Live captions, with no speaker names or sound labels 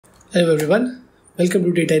Hello everyone, welcome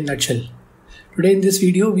to Data in Nutshell. Today in this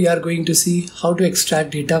video we are going to see how to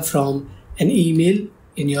extract data from an email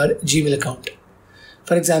in your Gmail account.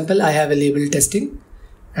 For example, I have a label testing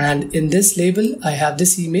and in this label I have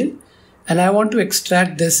this email and I want to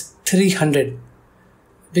extract this 300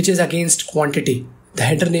 which is against quantity. The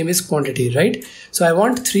header name is quantity, right? So I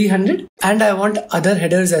want 300 and I want other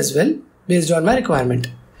headers as well based on my requirement.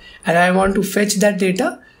 And I want to fetch that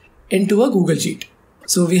data into a Google Sheet.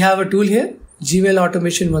 So we have a tool here, Gmail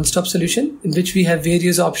Automation One-Stop Solution, in which we have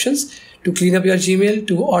various options to clean up your Gmail,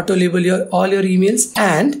 to auto-label all your emails,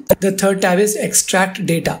 and the third tab is Extract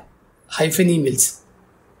Data -emails.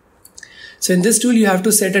 So in this tool, you have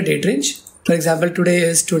to set a date range. For example, today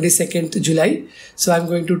is 22nd July. So I'm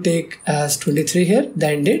going to take as 23 here, the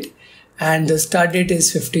end date, and the start date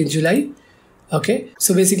is 15th July. Okay.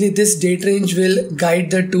 So basically this date range will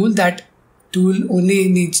guide the tool. That tool only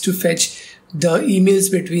needs to fetch the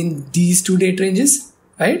emails between these two date ranges,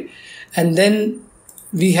 right? And then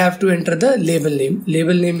we have to enter the label name.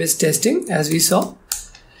 Label name is testing, as we saw.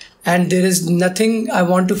 And there is nothing I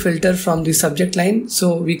want to filter from the subject line.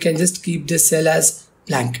 So we can just keep this cell as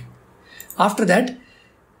blank. After that,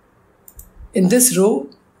 in this row,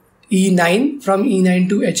 E9, from E9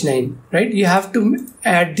 to H9, right? You have to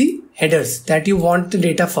add the headers that you want the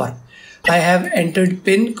data for. I have entered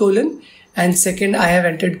pin : and second I have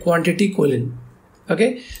entered quantity :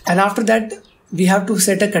 okay. And after that we have to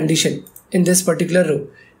set a condition in this particular row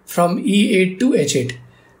from E8 to H8.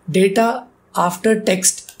 Data after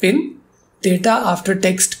text pin, data after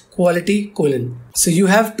text quality : so you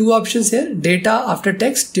have two options here, data after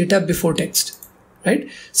text, data before text, right?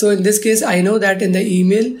 So in this case I know that in the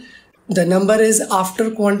email the number is after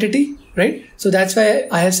quantity, right? So that's why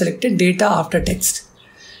I have selected data after text.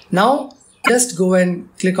 Now just go and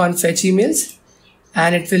click on fetch emails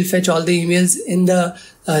and it will fetch all the emails in the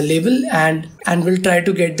label and will try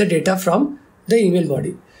to get the data from the email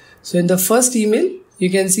body. So in the first email, you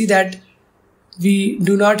can see that we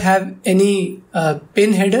do not have any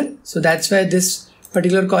pin header. So that's why this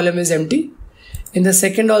particular column is empty. In the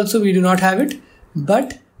second also, we do not have it.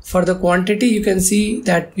 But for the quantity, you can see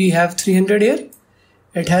that we have 300 here.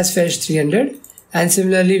 It has fetched 300. And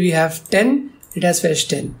similarly, we have 10. It has fetched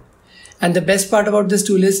 10. And the best part about this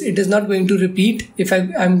tool is it is not going to repeat. If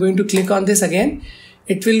I'm going to click on this again,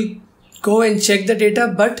 it will go and check the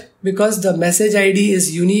data. But because the message ID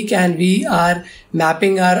is unique and we are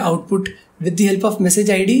mapping our output with the help of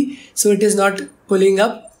message ID, so it is not pulling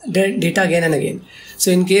up the data again and again.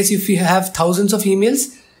 So in case if you have thousands of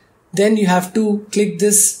emails, then you have to click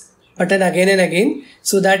this button again and again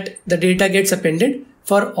so that the data gets appended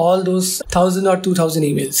for all those 1,000 or 2,000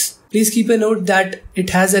 emails. Please keep a note that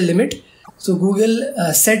it has a limit. So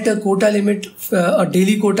Google set a quota limit, a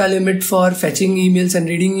daily quota limit for fetching emails and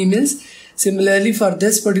reading emails. Similarly, for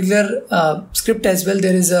this particular script as well,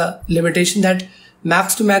 there is a limitation that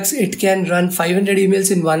max to max it can run 500 emails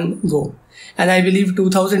in one go. And I believe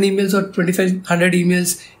 2,000 emails or 2,500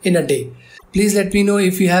 emails in a day. Please let me know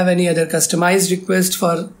if you have any other customized request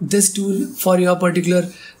for this tool for your particular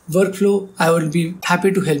workflow. I will be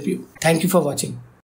happy to help you. Thank you for watching.